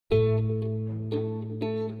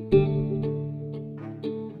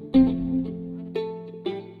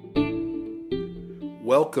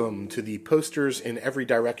Welcome to the Posters in Every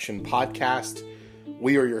Direction podcast.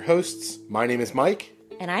 We are your hosts. My name is Mike.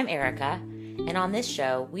 And I'm Erica. And on this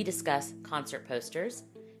show, we discuss concert posters,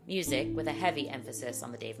 music with a heavy emphasis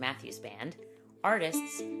on the Dave Matthews Band,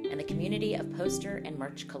 artists, and the community of poster and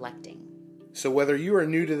merch collecting. So whether you are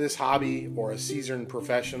new to this hobby or a seasoned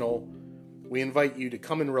professional, we invite you to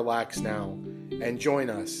come and relax now and join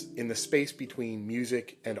us in the space between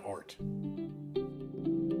music and art.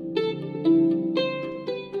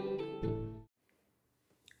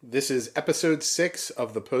 This is episode 6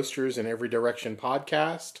 of the Posters in Every Direction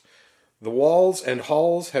podcast. The walls and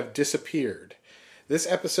halls have disappeared. This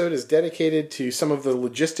episode is dedicated to some of the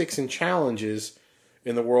logistics and challenges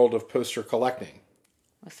in the world of poster collecting.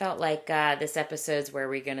 I felt like this episode's where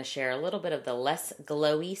we're going to share a little bit of the less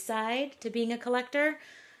glowy side to being a collector.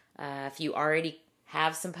 If you already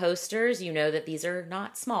have some posters, you know that these are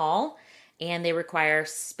not small and they require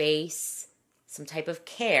space, some type of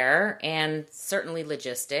care, and certainly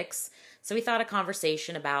logistics. So we thought a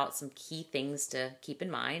conversation about some key things to keep in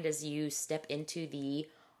mind as you step into the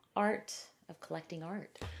art of collecting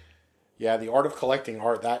art. Yeah, the art of collecting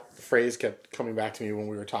art, that phrase kept coming back to me when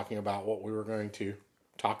we were talking about what we were going to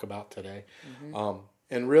talk about today.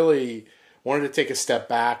 And really wanted to take a step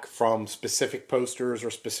back from specific posters or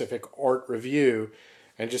specific art review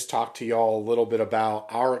and just talk to y'all a little bit about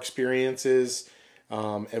our experiences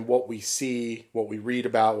and what we see, what we read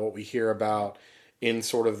about, what we hear about in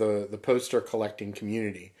sort of the poster collecting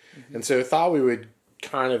community. And so I thought we would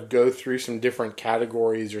kind of go through some different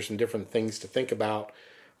categories or some different things to think about.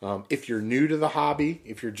 If you're new to the hobby,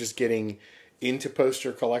 if you're just getting into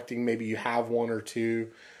poster collecting, maybe you have one or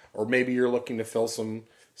two, or maybe you're looking to fill some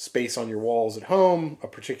space on your walls at home, a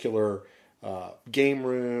particular game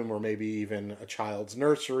room, or maybe even a child's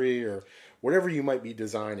nursery, or whatever you might be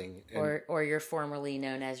designing. Or your formerly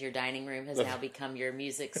known as your dining room has now become your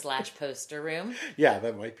music/poster room. Yeah,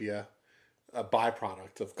 that might be a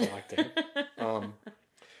byproduct of collecting.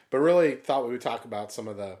 But really thought we would talk about some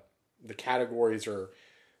of the categories or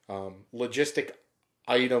logistic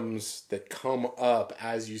items that come up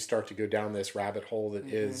as you start to go down this rabbit hole that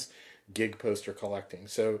is gig poster collecting.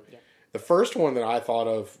 So the first one that I thought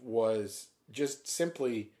of was just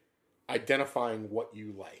simply identifying what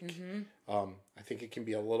you like. I think it can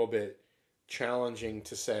be a little bit challenging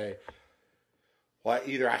to say, well,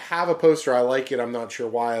 either I have a poster, I like it, I'm not sure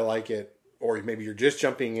why I like it, or maybe you're just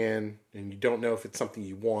jumping in and you don't know if it's something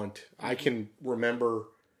you want. I can remember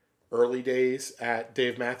early days at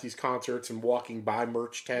Dave Matthews concerts and walking by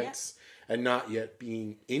merch tents and not yet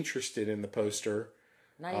being interested in the poster.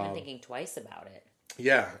 Not even thinking twice about it.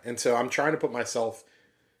 Yeah, and so I'm trying to put myself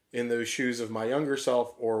in those shoes of my younger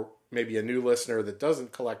self, or maybe a new listener that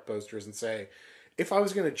doesn't collect posters, and say, if I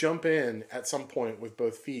was going to jump in at some point with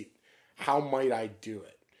both feet, how might I do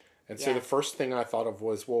it? And so the first thing I thought of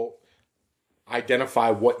was, well, identify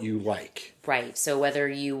what you like. Right. So whether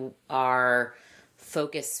you are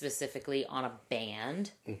focused specifically on a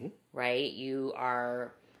band, right? You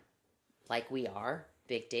are, like we are,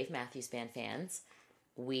 big Dave Matthews Band fans.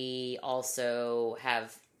 We also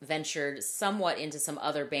have ventured somewhat into some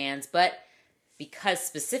other bands, but because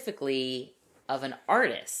specifically of an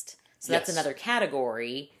artist. So that's another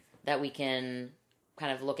category that we can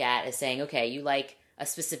kind of look at as saying, okay, you like a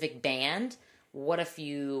specific band. What if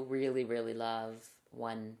you really, really love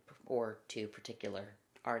one or two particular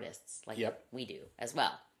artists like we do as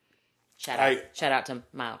well? Shout out to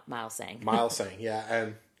Miles Sang. Miles Sang, yeah.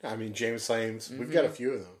 And I mean, James Slames, we've got a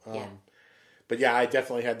few of them. But yeah, I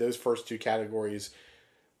definitely had those first two categories.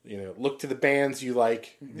 You know, look to the bands you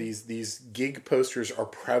like. These gig posters are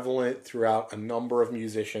prevalent throughout a number of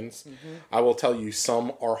musicians. I will tell you,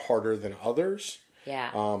 some are harder than others.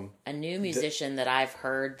 Yeah. A new musician that I've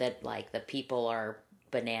heard that like the people are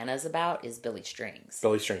bananas about is Billy Strings.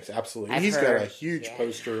 Billy Strings, absolutely. He's got a huge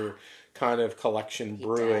poster kind of collection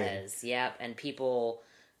brewing. He does, yep. And people,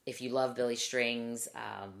 if you love Billy Strings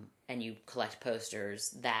and you collect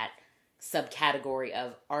posters, that subcategory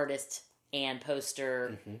of artist and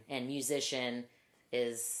poster and musician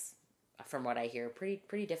is, from what I hear,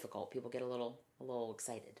 pretty difficult. People get a little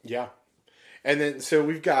excited. Yeah. And then, so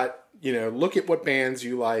we've got, look at what bands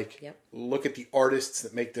you like. Yep. Look at the artists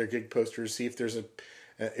that make their gig posters. See if there's a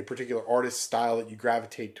particular artist style that you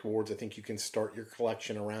gravitate towards. I think you can start your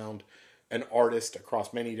collection around an artist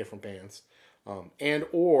across many different bands. I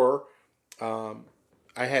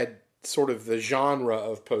had sort of the genre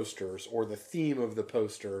of posters or the theme of the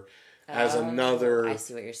poster as another... I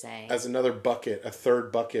see what you're saying. As another bucket, a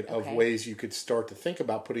third bucket of ways you could start to think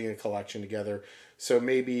about putting a collection together. So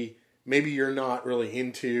maybe you're not really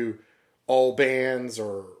into all bands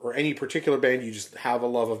or any particular band. You just have a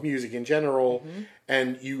love of music in general,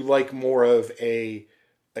 and you like more of a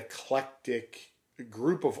eclectic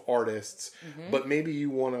group of artists, but maybe you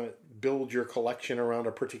want to build your collection around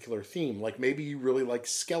a particular theme. Like maybe you really like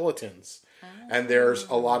skeletons, and there's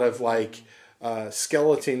a lot of like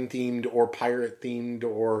skeleton themed or pirate themed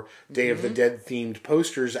or Day of the Dead themed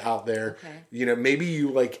posters out there. Okay. You know, maybe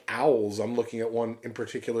you like owls. I'm looking at one in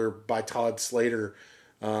particular by Todd Slater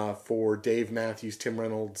for Dave Matthews, Tim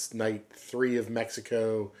Reynolds, Night 3 of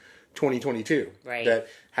Mexico 2022. Right. That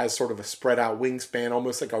has sort of a spread out wingspan,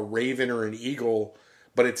 almost like a raven or an eagle,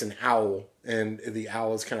 but it's an owl. And the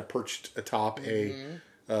owl is kind of perched atop a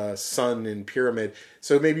sun and pyramid.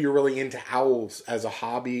 So maybe you're really into owls as a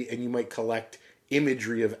hobby, and you might collect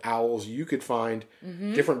imagery of owls. You could find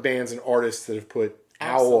different bands and artists that have put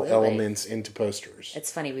owl elements into posters.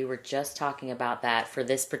 It's funny, we were just talking about that for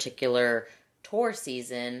this particular tour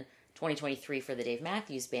season, 2023 for the Dave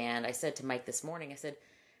Matthews Band. I said to Mike this morning, I said,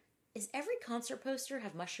 is every concert poster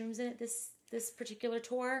have mushrooms in it this particular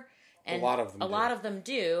tour? And a lot of them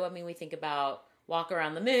do. I mean, we think about Walk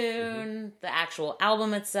Around the Moon, the actual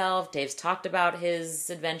album itself. Dave's talked about his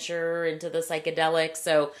adventure into the psychedelics.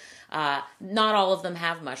 So not all of them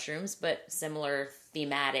have mushrooms, but similar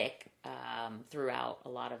thematic throughout a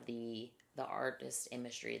lot of the artist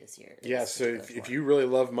imagery this year. Yeah, so if you really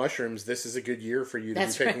love mushrooms, this is a good year for you to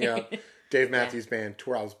be picking out Dave Matthews Band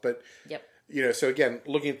tour albums. But you know, so again,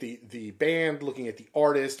 looking at the band, looking at the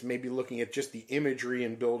artist, maybe looking at just the imagery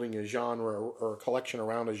and building a genre or a collection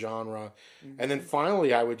around a genre. And then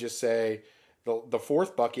finally, I would just say the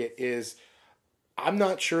fourth bucket is, I'm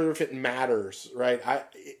not sure if it matters, right?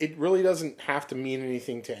 It really doesn't have to mean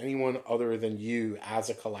anything to anyone other than you as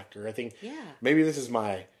a collector. I think maybe this is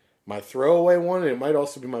my throwaway one, and it might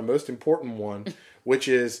also be my most important one, which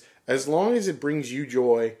is, as long as it brings you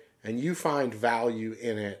joy and you find value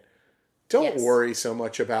in it, don't worry so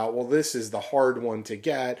much about, well, this is the hard one to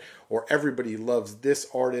get, or everybody loves this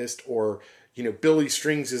artist, or, you know, Billy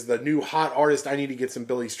Strings is the new hot artist, I need to get some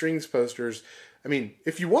Billy Strings posters. I mean,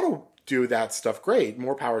 if you want to do that stuff, great,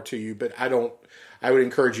 more power to you, but I would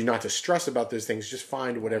encourage you not to stress about those things. Just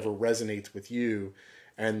find whatever resonates with you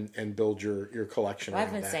and build your collection around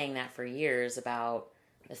that. I've been saying that for years about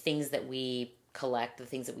the things that we collect, the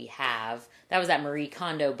things that we have. That was that Marie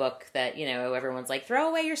Kondo book that, you know, everyone's like, throw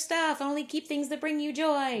away your stuff, only keep things that bring you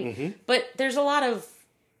joy. But there's a lot of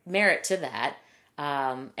merit to that.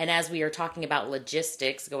 And as we are talking about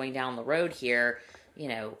logistics going down the road here, you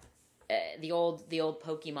know, the old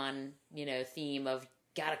Pokemon, you know, theme of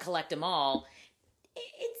gotta collect them all.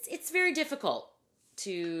 It's very difficult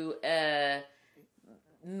to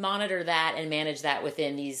monitor that and manage that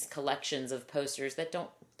within these collections of posters that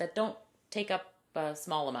don't take up a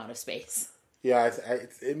small amount of space. Yeah,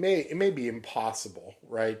 it may be impossible,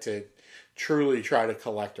 right, to truly try to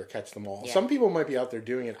collect or catch them all. Some people might be out there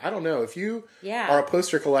doing it. I don't know. If you are a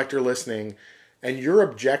poster collector listening, and your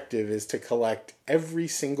objective is to collect every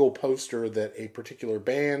single poster that a particular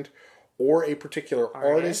band or a particular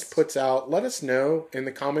artist puts out, let us know in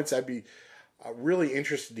the comments. I'd be really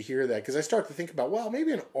interested to hear that, because I start to think about, well,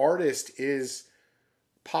 maybe an artist is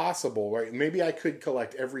possible, right? Maybe I could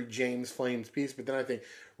collect every James Flames piece, but then I think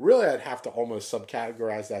really I'd have to almost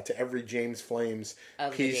subcategorize that to every James Flames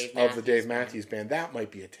piece of the Dave Matthews Band. That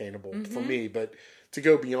might be attainable for me, but to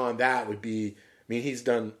go beyond that would be, I mean, he's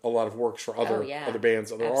done a lot of works for other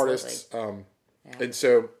bands, other artists, and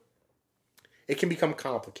so it can become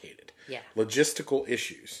complicated. Logistical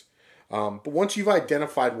issues. But once you've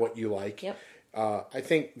identified what you like, I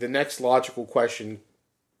think the next logical question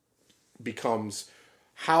becomes,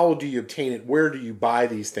 how do you obtain it? Where do you buy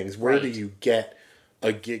these things? Where do you get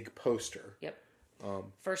a gig poster?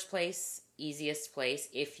 First place, easiest place,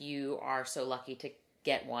 if you are so lucky to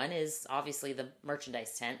get one, is obviously the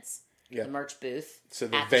merchandise tents, the merch booth, so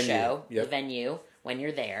at the show, the venue, when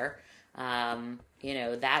you're there. You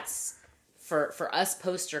know, that's, for us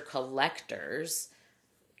poster collectors,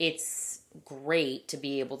 it's great to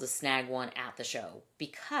be able to snag one at the show,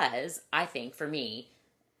 because I think, for me,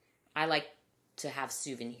 I like to have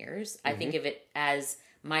souvenirs. I think of it as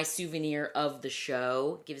my souvenir of the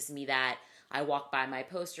show. Gives me that, I walk by my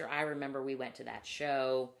poster, I remember we went to that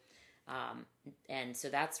show. And so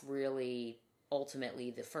that's really ultimately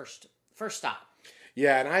the first stop.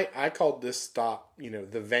 Yeah, and I called this stop, you know,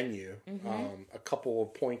 the venue. A couple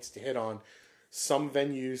of points to hit on. Some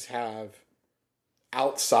venues have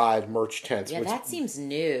outside merch tents. Yeah, that seems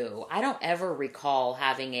new. I don't ever recall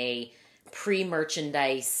having a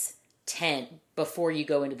pre-merchandise tent before you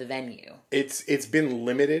go into the venue. It's been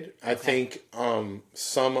limited. I think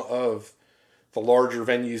some of The larger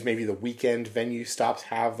venues, maybe the weekend venue stops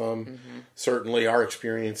have them. Certainly our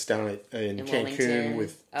experience down in Cancun Wilmington.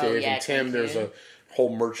 with Oh, Dave yeah, and Tim, Cancun. there's a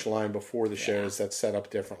whole merch line before the shows that's set up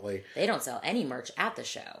differently. They don't sell any merch at the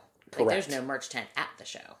show. Like, Correct. there's no merch tent at the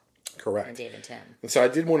show. Correct. And Dave and Tim. And so I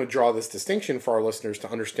did want to draw this distinction for our listeners to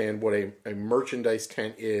understand what a merchandise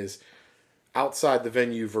tent is outside the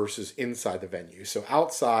venue versus inside the venue. So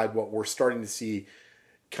outside, what we're starting to see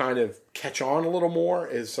kind of catch on a little more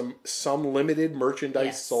is some limited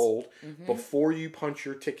merchandise sold before you punch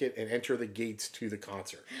your ticket and enter the gates to the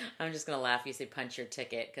concert. I'm just going to laugh. You say punch your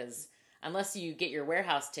ticket because unless you get your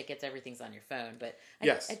warehouse tickets, everything's on your phone. But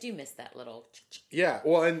I do miss that little... Yeah.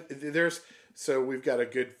 Well, and so we've got a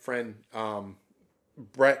good friend,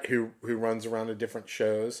 Brett, who runs around to different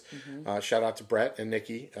shows. Shout out to Brett and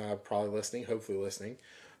Nikki, probably listening, hopefully listening.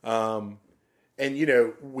 And,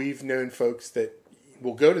 we've known folks that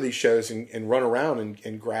will go to these shows and run around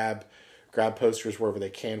and grab posters wherever they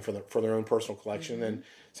can for their own personal collection, and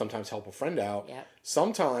sometimes help a friend out. Yep.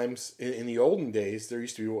 Sometimes in the olden days, there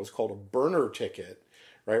used to be what was called a burner ticket,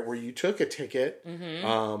 right, where you took a ticket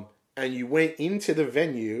and you went into the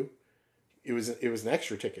venue. It was an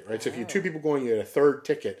extra ticket, right? So if you had two people going, you had a third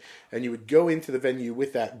ticket, and you would go into the venue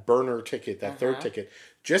with that burner ticket, that third ticket,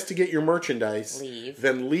 just to get your merchandise.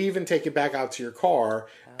 Then leave and take it back out to your car,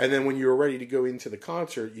 and then when you were ready to go into the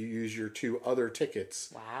concert, you use your two other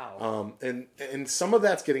tickets. Wow. And some of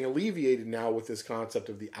that's getting alleviated now with this concept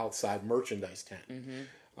of the outside merchandise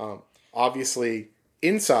tent. Obviously,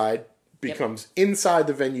 inside becomes inside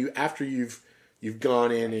the venue after you've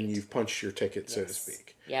gone in and you've punched your ticket, so to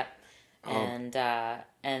speak. Yep.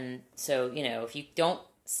 And so, if you don't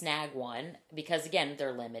snag one, because again,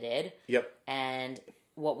 they're limited. Yep. And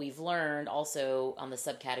what we've learned also on the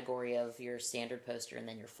subcategory of your standard poster and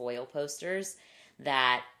then your foil posters,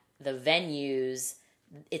 that the venues,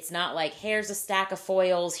 it's not like, here's a stack of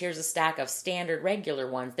foils, here's a stack of standard regular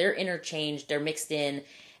ones. They're interchanged, they're mixed in,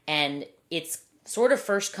 and it's sort of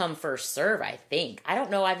first come, first serve, I think. I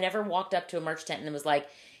don't know. I've never walked up to a merch tent and it was like,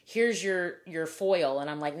 here's your foil, and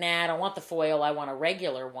I'm like, nah, I don't want the foil, I want a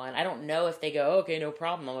regular one. I don't know if they go, okay, no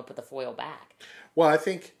problem, I'm going to put the foil back. Well, I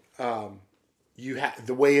think you have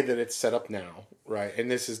the way that it's set up now, right,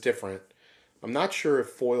 and this is different. I'm not sure if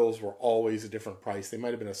foils were always a different price. They might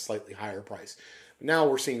have been a slightly higher price. Now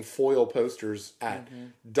we're seeing foil posters at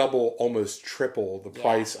double, almost triple the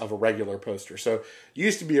price of a regular poster. So it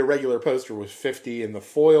used to be a regular poster was $50, and the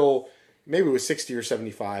foil maybe it was $60 or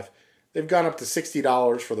 $75. They've gone up to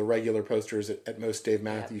 $60 for the regular posters at most Dave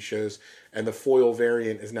Matthews shows, and the foil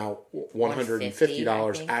variant is now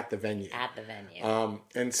 $150 at the venue. At the venue.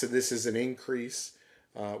 And so this is an increase.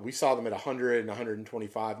 We saw them at $100 and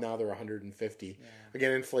 $125. Now they're $150. Yeah.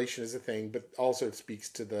 Again, inflation is a thing, but also it speaks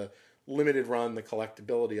to the limited run, the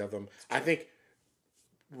collectability of them. I think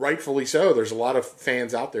rightfully so. There's a lot of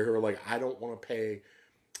fans out there who are like, I don't want to pay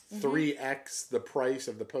 3x the price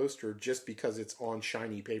of the poster just because it's on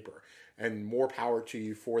shiny paper. And more power to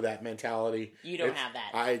you for that mentality. You don't have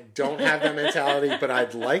that. I don't have that mentality, but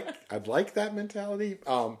I'd like that mentality.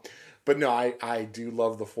 But no, I do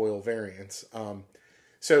love the foil variants.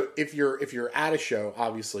 So if you're at a show,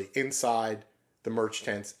 obviously inside the merch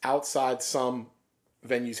tents, outside some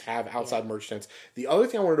venues have outside merch tents. The other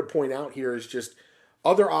thing I wanted to point out here is just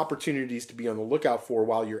other opportunities to be on the lookout for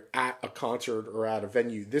while you're at a concert or at a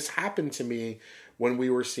venue. This happened to me when we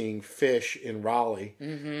were seeing Phish in Raleigh,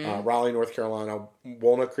 Raleigh, North Carolina,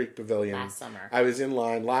 Walnut Creek Pavilion. Last summer. I was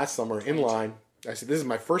last summer in line. I said, this is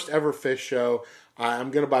my first ever Phish show.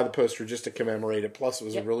 I'm going to buy the poster just to commemorate it. Plus, it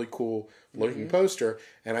was a really cool looking poster.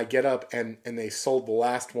 And I get up and they sold the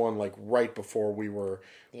last one like right before we were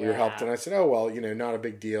helped. And I said, oh, well, not a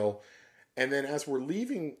big deal. And then as we're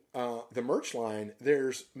leaving the merch line,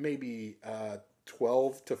 there's maybe a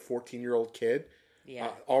 12 to 14-year-old kid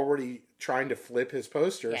already trying to flip his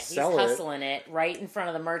poster, sell it. He's hustling it right in front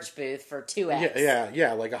of the merch booth for 2x.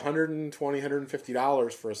 Yeah, like $120,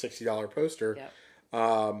 $150 for a $60 poster. Yep.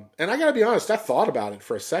 And I got to be honest, I thought about it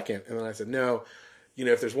for a second, and then I said, no,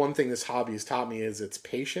 if there's one thing this hobby has taught me is it's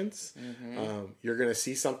patience. You're going to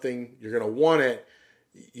see something, you're going to want it.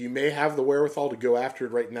 You may have the wherewithal to go after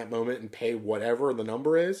it right in that moment and pay whatever the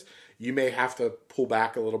number is. You may have to pull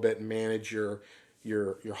back a little bit and manage your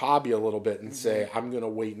hobby a little bit and say, I'm going to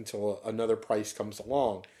wait until another price comes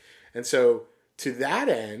along. And so to that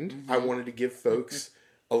end, I wanted to give folks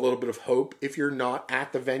a little bit of hope if you're not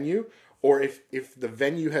at the venue, or if the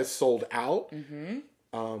venue has sold out,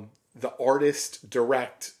 the artist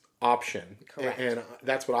direct option. Correct. And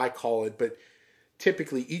that's what I call it. But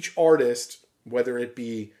typically each artist, whether it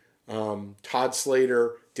be Todd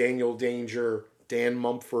Slater, Daniel Danger, Dan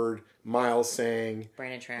Mumford, Miles Sang,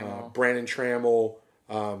 Brandon Trammell,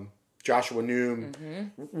 Joshua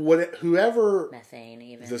Noom, whoever Methane,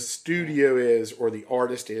 even the studio is or the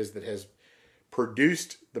artist is that has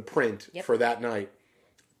produced the print for that night.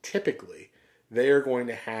 Typically, they are going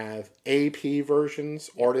to have AP versions,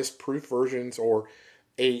 artist proof versions, or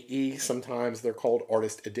AE. Sometimes they're called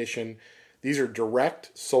artist edition. These are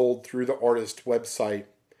direct sold through the artist website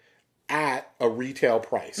at a retail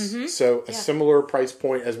price. So a similar price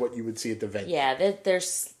point as what you would see at the venue. Yeah,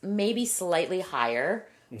 there's maybe slightly higher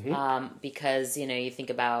because, you think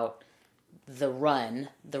about the run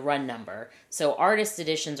number. So artist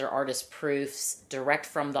editions or artist proofs direct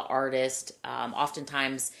from the artist.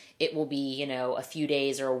 Oftentimes it will be, a few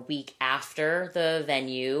days or a week after the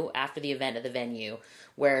event at the venue,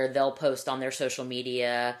 where they'll post on their social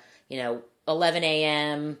media, 11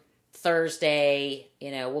 a.m., Thursday,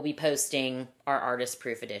 we'll be posting our artist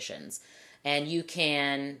proof editions. And you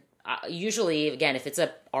can, usually, again, if it's an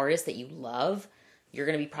artist that you love, you're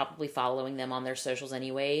going to be probably following them on their socials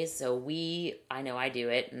anyways. So I know I do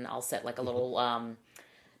it, and I'll set like a little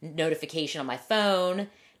notification on my phone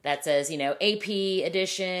that says, AP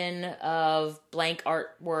edition of blank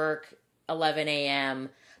artwork, 11 a.m.,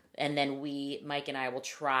 and then Mike and I will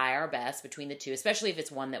try our best between the two, especially if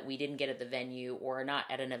it's one that we didn't get at the venue or not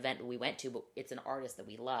at an event we went to, but it's an artist that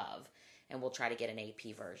we love, and we'll try to get an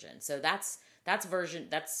AP version. So that's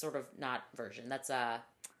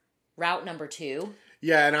route number 2.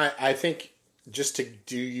 Yeah, and I think just to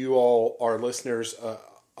do you all, our listeners,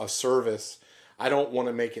 a service, I don't want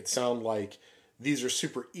to make it sound like these are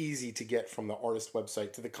super easy to get from the artist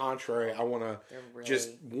website. To the contrary, I want to just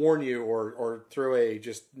warn you or throw a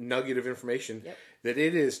just nugget of information that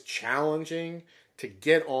it is challenging to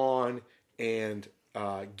get on and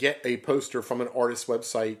get a poster from an artist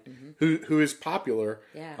website who is popular.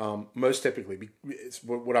 Most typically,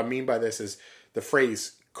 what I mean by this is the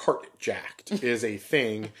phrase "cart jacked" is a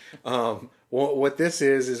thing. What this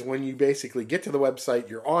is when you basically get to the website,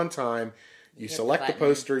 you're on time. You select the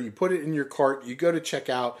poster, you put it in your cart, you go to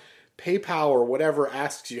checkout, PayPal or whatever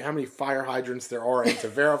asks you how many fire hydrants there are and to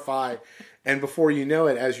verify. And before you know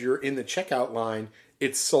it, as you're in the checkout line,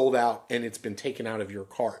 it's sold out and it's been taken out of your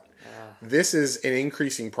cart. This is an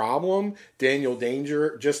increasing problem. Daniel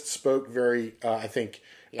Danger just spoke very, I think,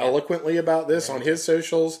 eloquently about this on his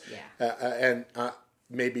socials. And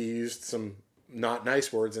maybe used some not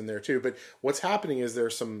nice words in there too. But what's happening is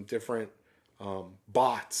there's some different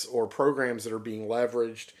bots or programs that are being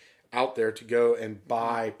leveraged out there to go and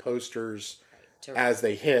buy posters as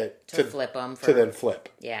they hit to flip them to then flip.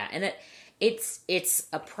 Yeah, and it's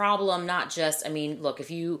a problem. Not just, look,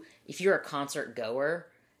 if you're a concert goer,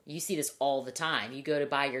 you see this all the time. You go to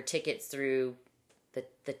buy your tickets through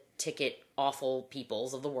the ticket awful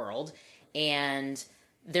peoples of the world, and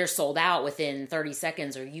they're sold out within 30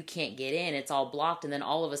 seconds, or you can't get in. It's all blocked, and then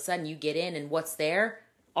all of a sudden you get in, and what's there?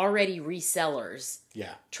 Already resellers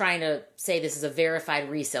trying to say this is a verified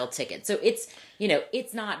resale ticket. So it's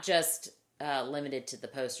not just limited to the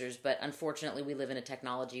posters, but unfortunately we live in a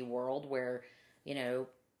technology world where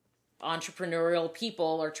entrepreneurial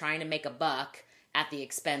people are trying to make a buck at the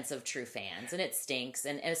expense of true fans, and it stinks,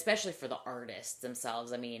 and especially for the artists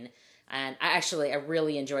themselves. And I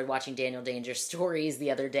really enjoyed watching Daniel Danger's stories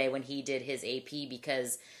the other day when he did his AP,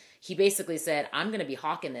 because he basically said, I'm going to be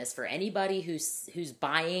hawking this for anybody who's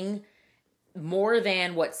buying more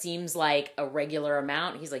than what seems like a regular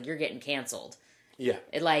amount. He's like, you're getting canceled. Yeah.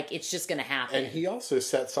 It's just going to happen. And he also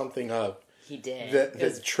set something up. He did.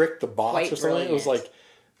 That tricked the bots or something. Brilliant.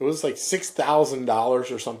 It was like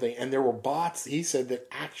 $6,000 or something. And there were bots, he said, that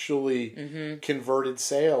actually converted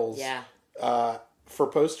sales for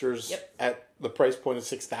posters at the price point of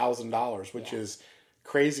 $6,000, which is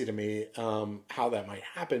crazy to me, how that might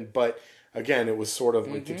happen. But again, it was sort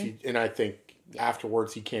of like, and I think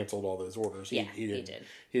afterwards he canceled all those orders. He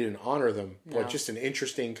didn't honor them. No. But just an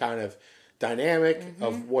interesting kind of dynamic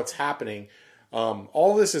of what's happening.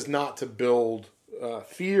 All this is not to build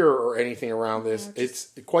fear or anything around this.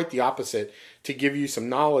 It's quite the opposite, to give you some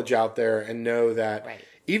knowledge out there and know that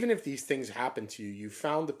even if these things happen to you, you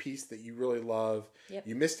found the piece that you really love,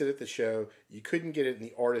 you missed it at the show, you couldn't get it in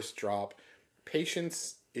the artist drop.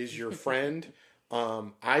 Patience is your friend.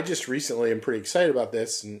 I just recently am pretty excited about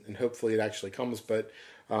this, and hopefully it actually comes, but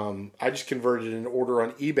I just converted an order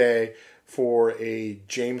on eBay for a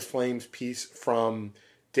James Flames piece from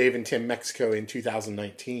Dave and Tim Mexico in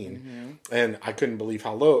 2019. And I couldn't believe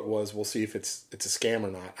how low it was. We'll see if it's a scam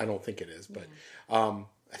or not. I don't think it is, but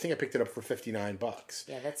I think I picked it up for $59.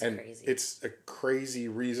 Yeah, that's crazy. It's a crazy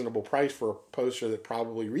reasonable price for a poster that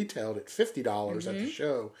probably retailed at $50 at the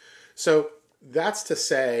show. So that's to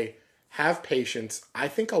say, have patience. I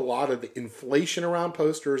think a lot of the inflation around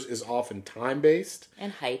posters is often time-based.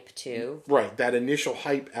 And hype, too. Right. That initial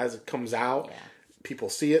hype as it comes out. Yeah. People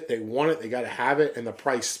see it, they want it, they got to have it, and the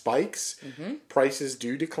price spikes. Prices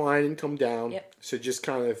do decline and come down. Yep. So just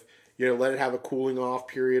kind of, let it have a cooling off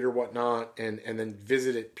period or whatnot, and then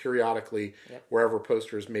visit it periodically wherever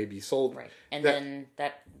posters may be sold. Right. And then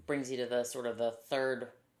that brings you to the sort of the third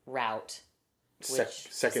route, which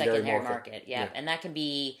secondary market. Yeah. And that can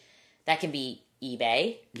be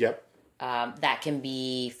eBay. Yep. That can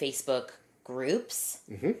be Facebook groups.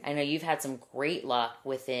 I know you've had some great luck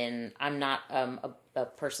within. I'm not a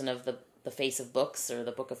person of the Face of Books or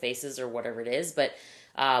the Book of Faces or whatever it is, but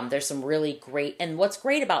there's some really great. And what's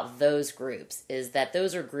great about those groups is that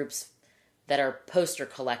those are groups that are poster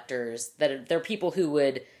collectors. They're people who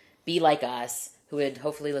would be like us, who would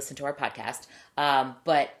hopefully listen to our podcast,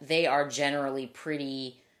 but they are generally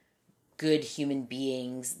pretty good human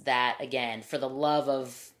beings that, again, for the love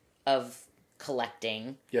of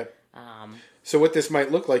collecting. Yep. So what this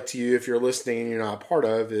might look like to you if you're listening and you're not a part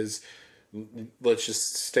of is, let's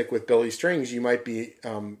just stick with Billy Strings. You might be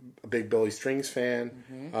a big Billy Strings fan,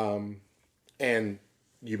 and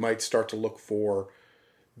you might start to look for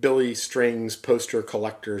Billy Strings poster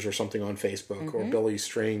collectors or something on Facebook, or Billy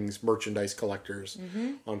Strings merchandise collectors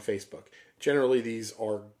on Facebook. Generally, these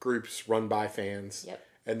are groups run by fans,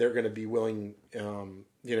 and they're going to be willing,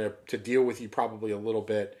 to deal with you probably a little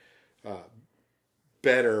bit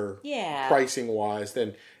better pricing wise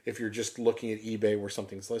than if you're just looking at eBay where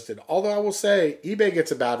something's listed. Although I will say eBay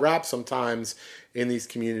gets a bad rap sometimes in these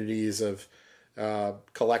communities of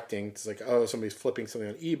collecting. It's like, oh, somebody's flipping something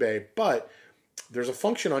on eBay, but there's a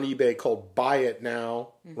function on eBay called Buy It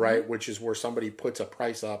Now, right? Which is where somebody puts a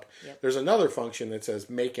price up. There's another function that says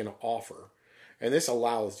Make an Offer. And this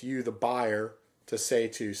allows you, the buyer, to say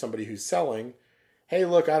to somebody who's selling, hey,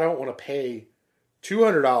 look, I don't want to pay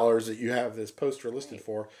 $200 that you have this poster listed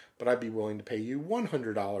for, but I'd be willing to pay you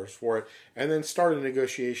 $100 for it, and then start a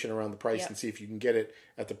negotiation around the price and see if you can get it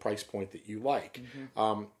at the price point that you like.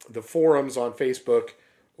 The forums on Facebook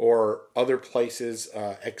or other places,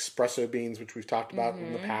 Espresso Beans, which we've talked about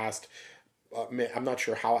in the past. I'm not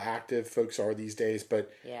sure how active folks are these days,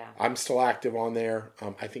 but I'm still active on there.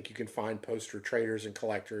 I think you can find poster traders and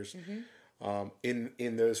collectors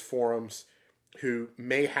in those forums who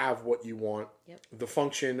may have what you want. The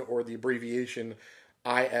function or the abbreviation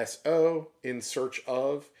ISO, in search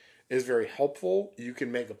of, is very helpful. You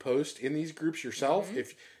can make a post in these groups yourself.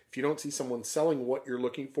 If you don't see someone selling what you're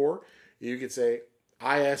looking for, you could say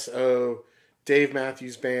ISO Dave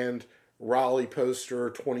Matthews Band Raleigh poster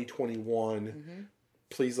 2021.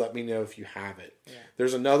 Please let me know if you have it.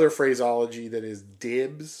 There's another phraseology that is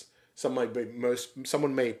dibs.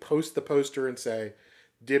 Someone may post the poster and say,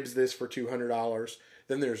 dibs this for $200.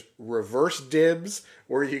 Then there's reverse dibs,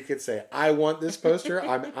 where you could say, I want this poster.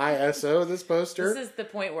 I'm ISO this poster. This is the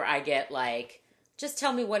point where I get like, just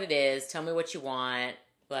tell me what it is. Tell me what you want.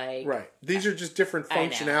 Like, right. These are just different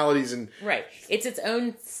functionalities. And right. It's its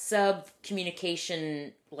own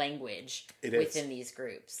sub-communication language within these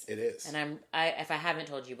groups. It is. And if I haven't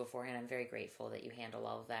told you beforehand, I'm very grateful that you handle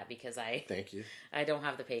all of that, because thank you. I don't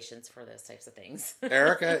have the patience for those types of things.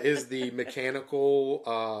 Erica is the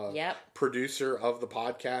mechanical producer of the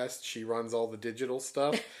podcast. She runs all the digital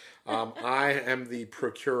stuff. I am the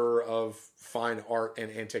procurer of fine art and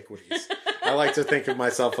antiquities. I like to think of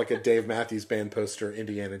myself like a Dave Matthews Band poster,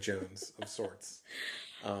 Indiana Jones of sorts.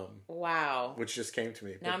 Wow. Which just came to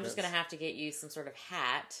me. Now I'm just going to have to get you some sort of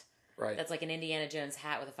hat. Right. That's like an Indiana Jones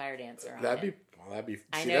hat with a fire dancer on That'd it. be.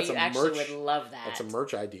 I know you actually would love that. That's a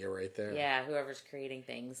merch idea right there. Yeah, whoever's creating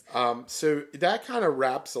things. So that kind of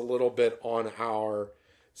wraps a little bit on our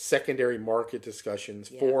secondary market discussions,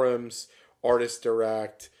 forums, Artist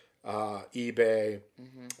Direct, eBay.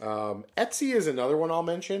 Etsy is another one I'll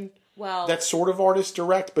mention. Well, that's sort of Artist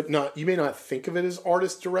Direct, but not. You may not think of it as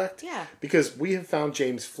Artist Direct. Yeah. Because we have found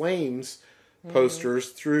James Flame's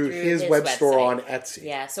posters through his web store on Etsy.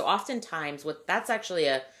 Yeah. So oftentimes, that's actually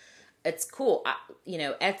it's cool.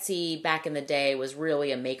 Etsy back in the day was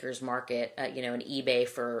really a maker's market. An eBay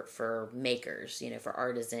for makers. For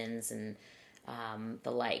artisans and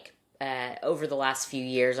the like. Over the last few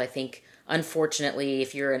years, I think, unfortunately,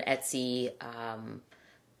 if you're an Etsy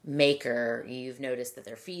maker, you've noticed that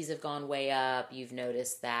their fees have gone way up. You've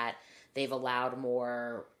noticed that they've allowed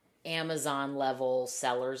more Amazon level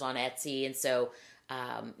sellers on Etsy. And so,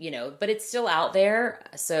 but it's still out there.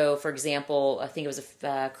 So for example, I think it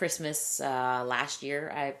was Christmas last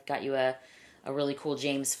year, I got you a a really cool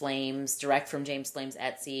James Flames, direct from James Flames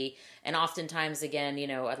Etsy. And oftentimes, again,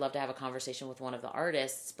 I'd love to have a conversation with one of the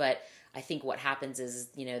artists, but I think what happens is,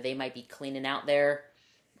 they might be cleaning out their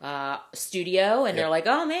studio and they're like,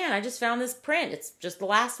 oh man, I just found this print. It's just the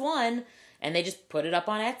last one. And they just put it up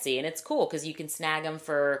on Etsy, and it's cool because you can snag them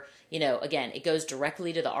for, again, it goes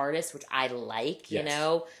directly to the artist, which I like,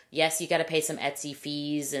 Yes, you got to pay some Etsy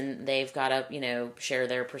fees, and they've got to, share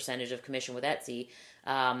their percentage of commission with Etsy.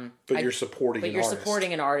 But you're supporting an artist.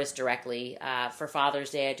 Supporting an artist directly. For Father's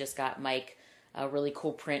Day, I just got Mike a really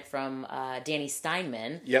cool print from Danny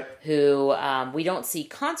Steinman. Yep. Who we don't see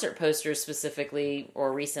concert posters specifically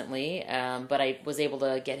or recently, but I was able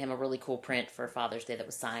to get him a really cool print for Father's Day that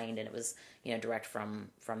was signed, and it was direct from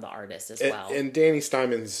the artist as well. And Danny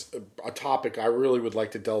Steinman's a topic I really would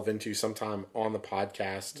like to delve into sometime on the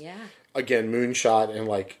podcast. Yeah. Again, Moonshot, and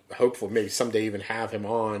hopefully maybe someday even have him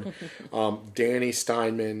on. Danny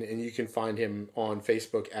Steinman, and you can find him on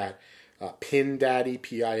Facebook at Pin Daddy,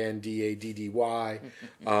 Pindaddy,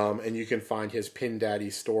 and you can find his Pin Daddy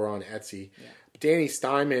store on Etsy. Yeah. Danny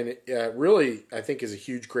Steinman really, I think, is a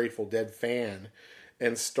huge Grateful Dead fan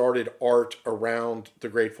and started art around the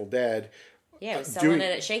Grateful Dead. Yeah, he was selling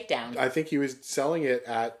it at Shakedown. I think he was selling it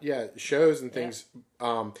at shows and things.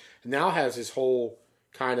 Yeah. Now has his whole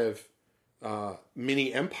kind of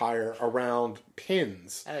mini empire around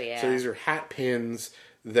pins. Oh yeah. So these are hat pins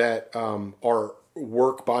that are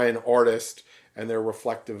work by an artist, and they're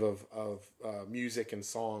reflective of music and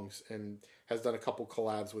songs, and has done a couple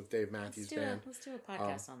collabs with Dave Matthews Band. Let's do a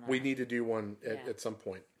podcast on that. We need to do one at some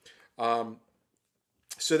point.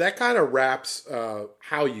 So that kind of wraps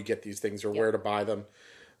how you get these things or where to buy them.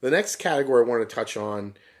 The next category I wanted to touch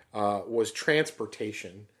on was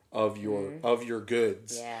transportation of your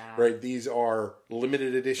goods. Yeah. Right? These are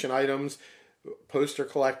limited edition items. Poster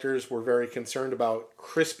collectors were very concerned about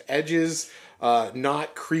crisp edges,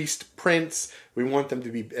 not creased prints. We want them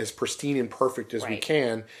to be as pristine and perfect as we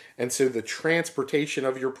can. And so the transportation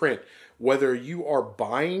of your print, whether you are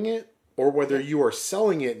buying it or whether you are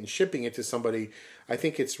selling it and shipping it to somebody, I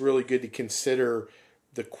think it's really good to consider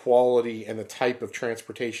the quality and the type of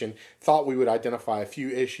transportation. Thought we would identify a few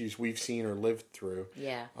issues we've seen or lived through.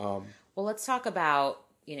 Yeah. Well, let's talk about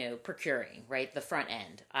procuring, right? The front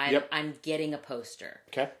end. I'm getting a poster.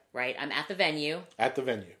 Okay. Right? I'm at the venue. I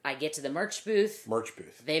get to the merch booth.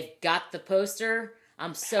 They've got the poster.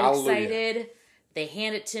 I'm so excited. They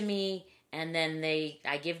hand it to me, and then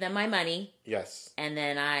I give them my money. Yes. And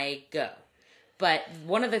then I go. But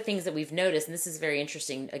one of the things that we've noticed, and this is very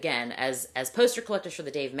interesting, again, as poster collectors for the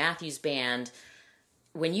Dave Matthews Band,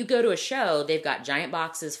 when you go to a show, they've got giant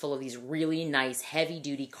boxes full of these really nice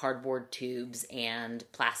heavy-duty cardboard tubes and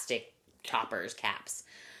plastic toppers, caps.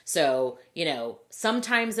 So,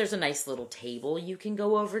 sometimes there's a nice little table you can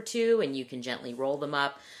go over to, and you can gently roll them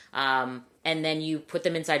up. And then you put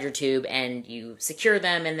them inside your tube, and you secure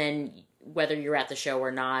them, and then whether you're at the show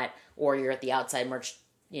or not, or you're at the outside merch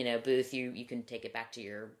booth, you can take it back to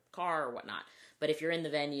your car or whatnot. But if you're in the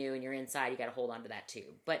venue and you're inside, you got to hold on to that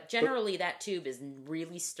tube. But generally, that tube is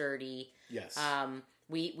really sturdy. Yes.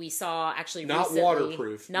 We saw actually not recently,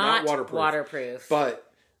 waterproof, not waterproof,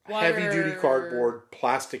 but heavy duty cardboard,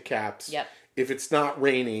 plastic caps. Yep. If it's not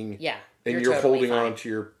raining, and you're totally holding fine. on to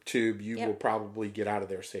your tube, you will probably get out of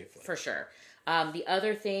there safely. For sure. The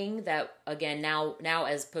other thing that, again, now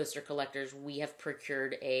as poster collectors, we have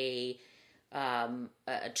procured a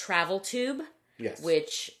travel tube. Yes.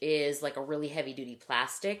 Which is like a really heavy duty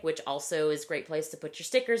plastic, which also is a great place to put your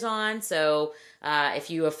stickers on. So if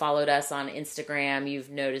you have followed us on Instagram, you've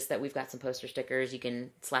noticed that we've got some poster stickers. You can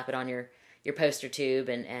slap it on your poster tube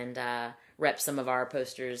and rep some of our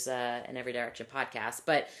posters in Every Direction podcast.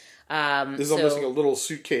 But this is almost like a little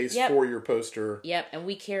suitcase for your poster. Yep, and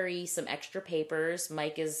we carry some extra papers.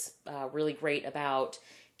 Mike is really great about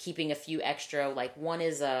keeping a few extra, like one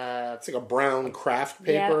is it's like a brown craft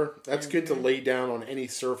paper. That's good to lay down on any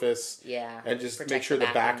surface. Yeah. And just make sure the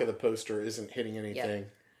back of the poster isn't hitting anything.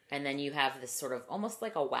 Yep. And then you have this sort of almost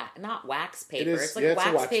like a not wax paper. It is, it's like it's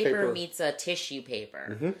wax paper paper meets a tissue paper.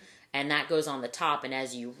 Mm-hmm. And that goes on the top, and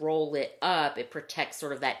as you roll it up, it protects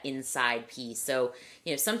sort of that inside piece. So,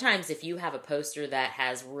 sometimes if you have a poster that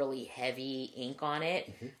has really heavy ink on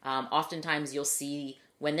it, oftentimes you'll see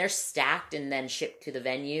when they're stacked and then shipped to the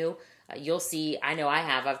venue, you'll see,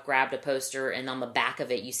 I've grabbed a poster, and on the back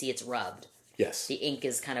of it, you see it's rubbed. Yes. The ink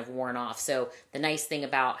is kind of worn off. So the nice thing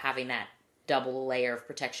about having that double layer of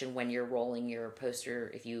protection when you're rolling your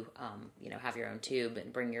poster, if you, have your own tube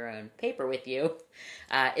and bring your own paper with you,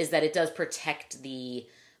 is that it does protect the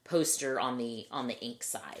poster on the ink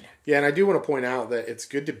side. Yeah, and I do want to point out that it's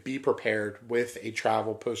good to be prepared with a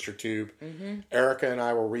travel poster tube. Erica and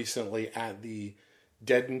I were recently at the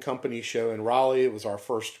Dead and Company show in Raleigh. It was our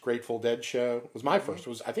first Grateful Dead show. It was my first.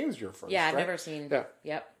 I think it was your first. Yeah, I've right? never seen. Yeah.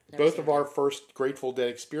 Yep. Both of our first Grateful Dead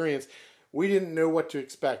experience. We didn't know what to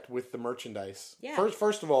expect with the merchandise. Yeah.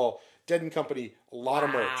 First of all, Dead and Company, a lot of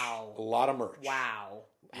merch. A lot of merch. Wow.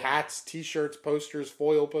 Hats, t-shirts, posters,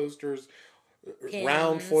 foil posters, Pins,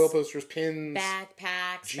 round foil posters, pins,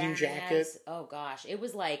 backpacks, jean bags. jacket. Oh gosh, it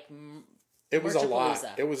was like It was a lot.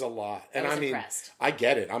 Merchapalooza. It was a lot. And was I mean, impressed. I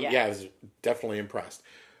get it. Yeah. I was definitely impressed.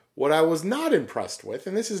 What I was not impressed with,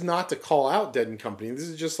 and this is not to call out Dead and Company, this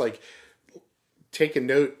is just like take a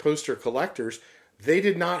note, poster collectors, they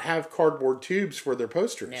did not have cardboard tubes for their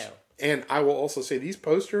posters. No. And I will also say these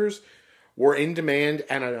posters were in demand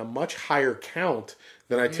and at a much higher count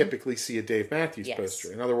than I typically see a Dave Matthews Yes.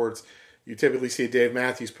 poster. In other words, you typically see a Dave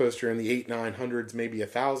Matthews poster in the 800-900s, maybe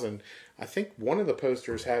 1,000. I think one of the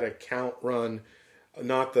posters had a count run,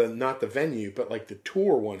 not the venue, but like the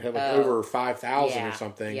tour one had like over 5,000 or Yeah.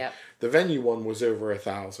 something. Yep. The venue one was over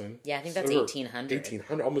 1,000. Yeah, I think that's Over 1,800.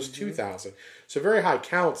 1,800, almost 2,000. So very high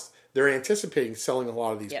counts. They're anticipating selling a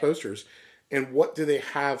lot of these Yep. posters. And what do they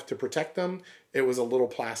have to protect them? It was a little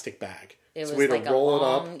plastic bag. It So was we had like to roll a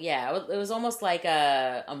long, it up. yeah, it was almost like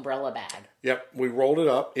a umbrella bag. Yep, we rolled it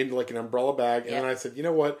up into like an umbrella bag, and Yep. then I said, you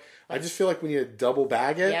know what? I just feel like we need to double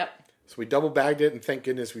bag it. Yep. So we double bagged it, and thank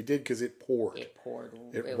goodness we did because it poured. It poured.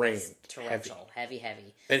 It was rained torrential, heavy.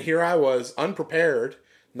 And here I was, unprepared,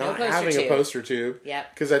 not poster having a tube. poster tube.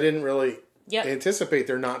 Yep. Because I didn't really Yep. anticipate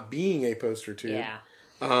there not being a poster tube. Yeah.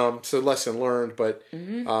 So lesson learned, but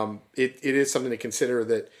it is something to consider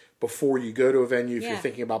that before you go to a venue, if you're Yeah.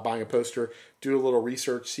 thinking about buying a poster, do a little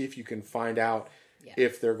research, see if you can find out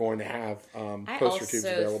if they're going to have poster tubes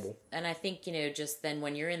available. And I think, just then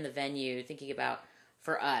when you're in the venue, thinking about,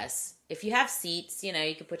 for us, if you have seats, you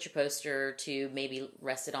can put your poster to maybe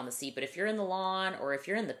rest it on the seat. But if you're in the lawn or if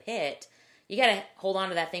you're in the pit, you got to hold on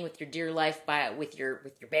to that thing with your dear life with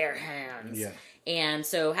your bare hands. Yeah. And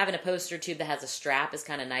so having a poster tube that has a strap is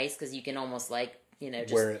kind of nice because you can almost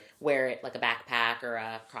just Wear wear it like a backpack or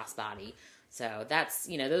a crossbody. So that's,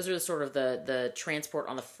 those are sort of the transport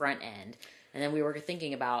on the front end. And then we were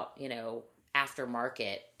thinking about,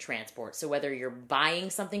 aftermarket transport. So whether you're buying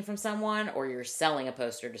something from someone or you're selling a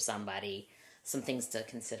poster to somebody, some things to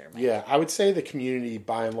consider. Mike. Yeah, I would say the community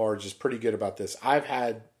by and large is pretty good about this. I've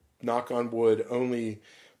had, knock on wood, only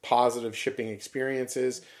positive shipping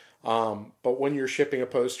experiences. But when you're shipping a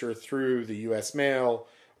poster through the U.S. Mail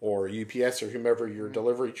or UPS or whomever your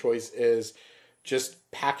delivery choice is,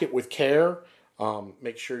 just pack it with care.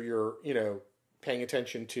 Make sure you're, paying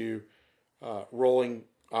attention to rolling,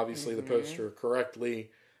 obviously, the poster correctly.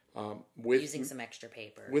 With Using some extra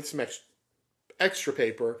paper. With some extra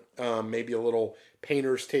paper, maybe a little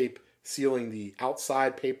painter's tape sealing the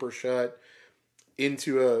outside paper shut,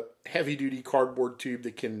 into a heavy-duty cardboard tube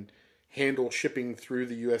that can handle shipping through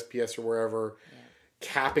the USPS or wherever,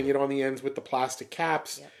 capping it on the ends with the plastic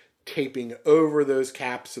caps, taping over those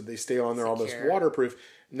caps so they stay on there almost waterproof.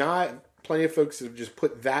 Plenty of folks have just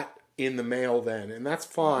put that in the mail then, and that's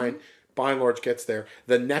fine. By and large gets there.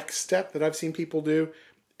 The next step that I've seen people do,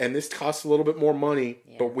 and this costs a little bit more money,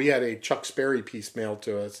 but we had a Chuck Sperry piece mailed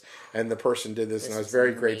to us, and the person did this and I was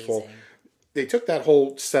very grateful. They took that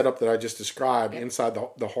whole setup that I just described inside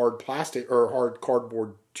the hard plastic or hard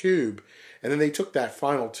cardboard tube, and then they took that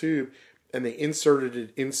final tube and they inserted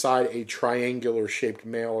it inside a triangular shaped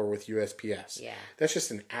mailer with USPS. Yeah. That's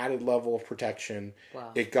just an added level of protection.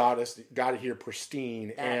 Wow. It got it here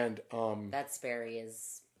pristine. That Sperry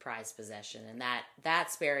is prized possession, and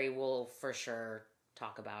that Sperry will for sure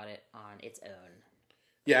talk about it on its own.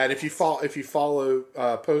 Yeah, and if you follow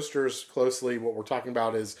posters closely, what we're talking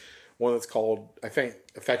about is one that's called, I think,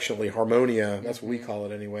 affectionately Harmonia. That's what we call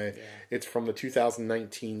it anyway. Yeah. It's from the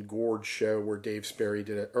 2019 Gorge show where Dave Sperry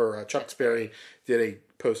did it, or Chuck Sperry did a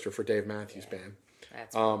poster for Dave Matthews Band.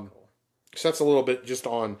 That's really cool. So that's a little bit just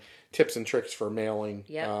on tips and tricks for mailing.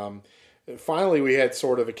 Yeah. Finally, we had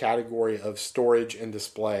sort of a category of storage and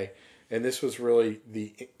display. And this was really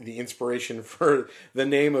the inspiration for the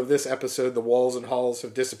name of this episode, The Walls and Halls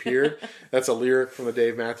Have Disappeared. That's a lyric from the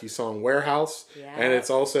Dave Matthews song Warehouse. Yeah. And it's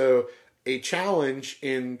also a challenge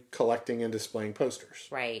in collecting and displaying posters.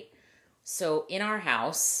 Right. So in our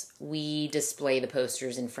house, we display the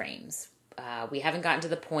posters in frames. We haven't gotten to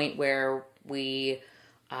the point where we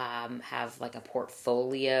have like a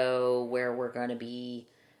portfolio where we're going to be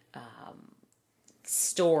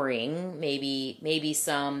storing maybe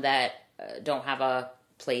some that don't have a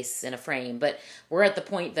place in a frame. But we're at the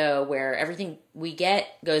point though where everything we get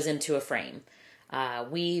goes into a frame.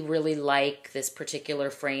 We really like this particular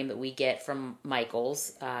frame that we get from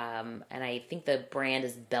Michaels, and I think the brand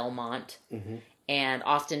is Belmont. Mm-hmm. And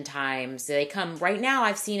oftentimes they come, right now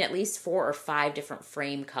I've seen at least 4 or 5 different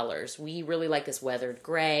frame colors. We really like this weathered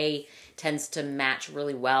gray, tends to match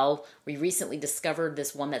really well. We recently discovered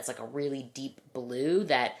this one that's like a really deep blue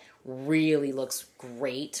that really looks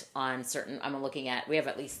great on certain, I'm looking at, we have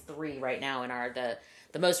at least 3 right now in our,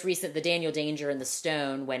 the most recent, the Daniel Danger and the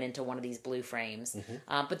Stone went into one of these blue frames.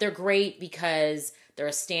 Mm-hmm. But they're great because they're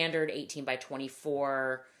a standard 18 by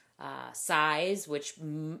 24 size, which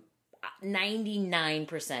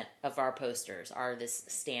 99% of our posters are this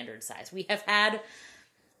standard size. We have had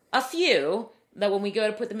a few that when we go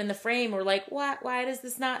to put them in the frame, we're like, why does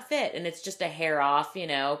this not fit? And it's just a hair off,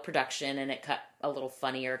 production, and it cut a little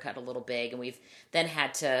funny or cut a little big. And we've then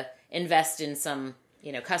had to invest in some,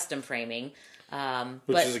 custom framing.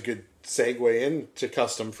 Which is a good segue into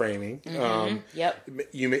custom framing. Mm-hmm. Yep.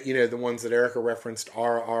 The ones that Erica referenced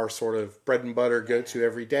are our sort of bread and butter go-to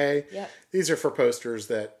every day. Yep. These are for posters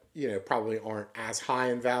that, probably aren't as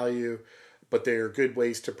high in value, but they are good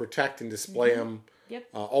ways to protect and display them. Yep.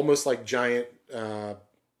 Almost like giant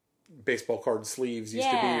baseball card sleeves used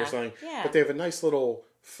to be or something. Yeah. But they have a nice little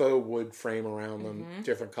faux wood frame around them,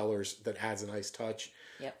 different colors that adds a nice touch.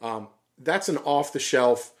 Yep. That's an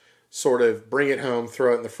off-the-shelf sort of bring it home,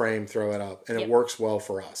 throw it in the frame, throw it up, and it works well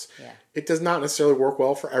for us. Yeah. It does not necessarily work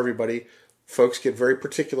well for everybody. Folks get very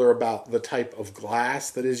particular about the type of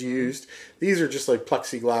glass that is used. These are just like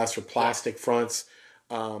plexiglass or plastic fronts.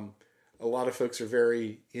 A lot of folks are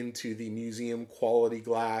very into the museum quality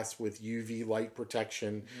glass with UV light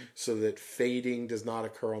protection so that fading does not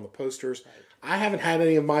occur on the posters. Right. I haven't had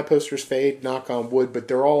any of my posters fade, knock on wood, but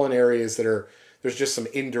they're all in areas that are, there's just some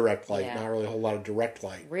indirect light, not really a whole lot of direct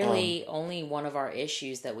light. Really, only one of our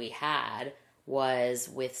issues that we had was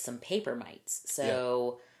with some paper mites.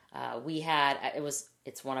 So we had,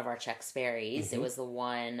 it's one of our Czech Sperry's. Mm-hmm. It was the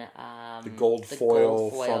one... the gold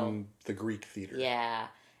foil from the Greek theater. Yeah.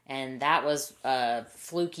 And that was a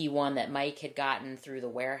fluky one that Mike had gotten through the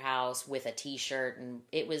warehouse with a t-shirt. And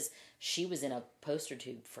she was in a poster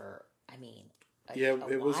tube for,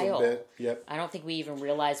 it was a bit. Yep. I don't think we even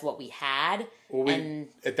realized what we had. Well,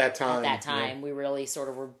 at that time, we really sort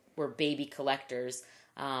of were baby collectors.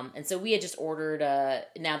 And so we had just ordered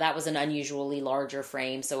now that was an unusually larger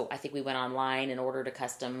frame. So I think we went online and ordered a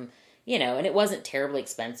custom, and it wasn't terribly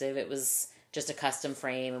expensive. It was just a custom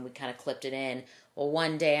frame and we kind of clipped it in. Well,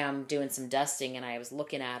 one day I'm doing some dusting and I was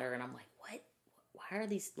looking at her and I'm like, what? Why are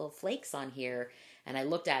these little flakes on here? And I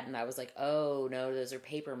looked at it and I was like, oh no, those are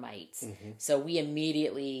paper mites. Mm-hmm. So we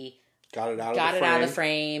immediately got it out of the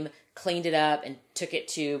frame, cleaned it up, and took it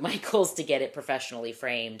to Michael's to get it professionally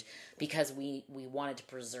framed because we wanted to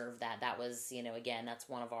preserve that. That was, again, that's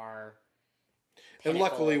one of our pinnacle. And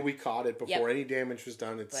luckily we caught it before any damage was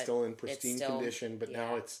done. It's still in pristine condition, but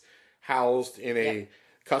now it's housed in a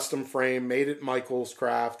custom frame made at Michael's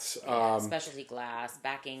Crafts. Specialty glass,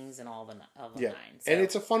 backings, and all the nines. So. And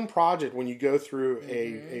it's a fun project when you go through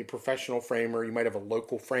a professional framer. You might have a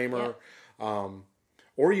local framer.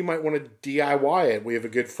 Or you might want to DIY it. We have a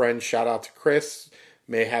good friend, shout out to Chris,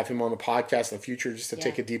 may have him on the podcast in the future just to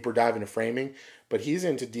take a deeper dive into framing. But he's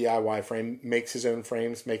into DIY frame, makes his own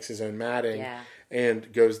frames, makes his own matting,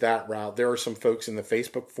 and goes that route. There are some folks in the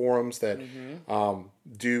Facebook forums that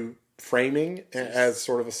do framing as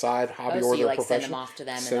sort of a side hobby or their profession. Send them off to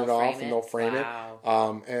them and they'll frame it.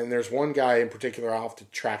 And there's one guy in particular, I'll have to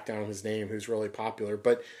track down his name, who's really popular.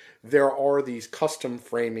 But there are these custom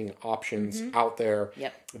framing options out there.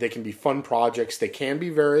 Yep. They can be fun projects. They can be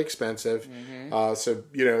very expensive. So,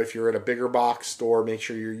 if you're at a bigger box store, make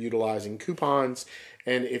sure you're utilizing coupons.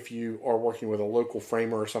 And if you are working with a local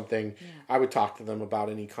framer or something, I would talk to them about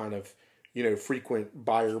any kind of frequent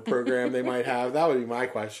buyer program they might have. That would be my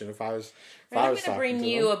question if I was. I'm going to bring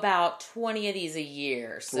you about 20 of these a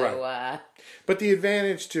year. So, but the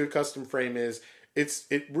advantage to a custom frame is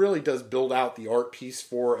it really does build out the art piece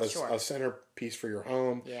for a centerpiece for your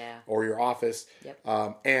home or your office.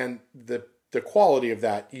 Yep. And the quality of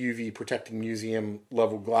that UV protecting museum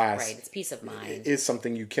level glass, it's peace of mind, is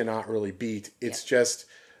something you cannot really beat. It's just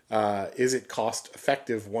is it cost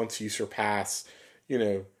effective once you surpass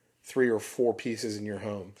 3 or 4 pieces in your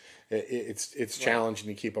home. It's challenging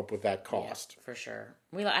to keep up with that cost. Yeah, for sure.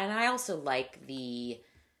 And I also like the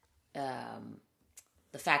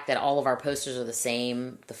fact that all of our posters are the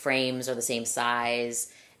same, the frames are the same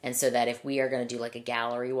size, and so that if we are going to do like a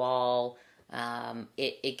gallery wall,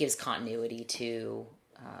 it gives continuity to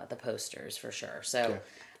the posters for sure. So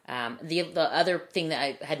The other thing that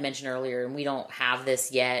I had mentioned earlier, and we don't have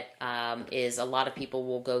this yet, is a lot of people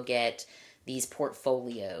will go get these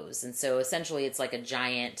portfolios. And so essentially it's like a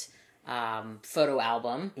giant photo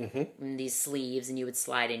album in these sleeves, and you would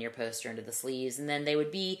slide in your poster into the sleeves, and then they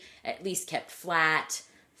would be at least kept flat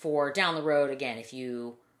for down the road. Again, if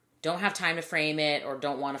you don't have time to frame it or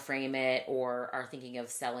don't want to frame it or are thinking of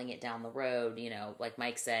selling it down the road, like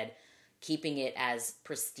Mike said, keeping it as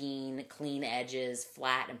pristine, clean edges,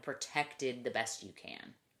 flat, and protected the best you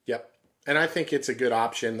can. Yep. And I think it's a good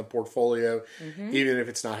option, the portfolio, even if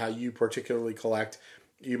it's not how you particularly collect.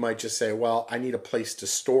 You might just say, well, I need a place to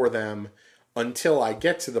store them until I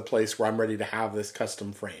get to the place where I'm ready to have this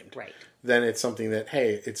custom framed. Right. Then it's something that,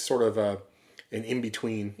 hey, it's sort of an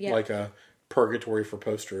in-between, like a purgatory for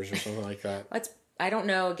posters or something like that. I don't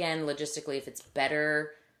know, again, logistically, if it's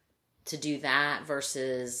better to do that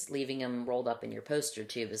versus leaving them rolled up in your poster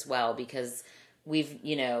tube as well, because we've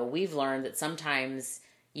learned that sometimes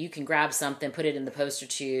you can grab something, put it in the poster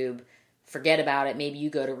tube, forget about it. Maybe you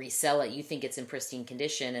go to resell it. You think it's in pristine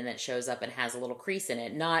condition, and it shows up and has a little crease in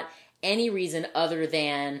it. Not any reason other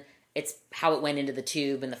than it's how it went into the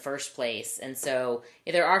tube in the first place. And so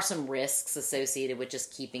there are some risks associated with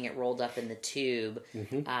just keeping it rolled up in the tube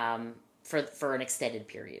for an extended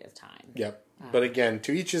period of time. Yep. But again,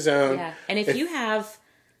 to each his own. Yeah. And if you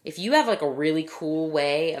have like a really cool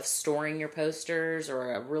way of storing your posters,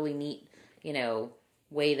 or a really neat,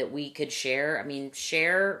 way that we could share,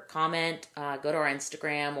 share, comment, go to our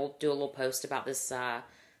Instagram. We'll do a little post about this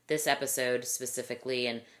episode specifically,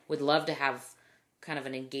 and would love to have kind of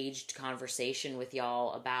an engaged conversation with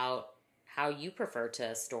y'all about how you prefer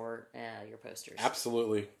to store your posters.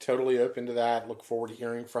 Absolutely. Totally open to that. Look forward to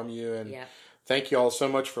hearing from you. And thank you all so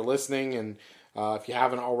much for listening. And if you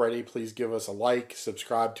haven't already, please give us a like,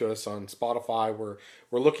 subscribe to us on Spotify.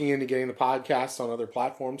 We're looking into getting the podcast on other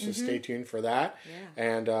platforms, so stay tuned for that. Yeah.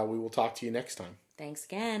 And we will talk to you next time. Thanks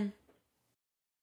again.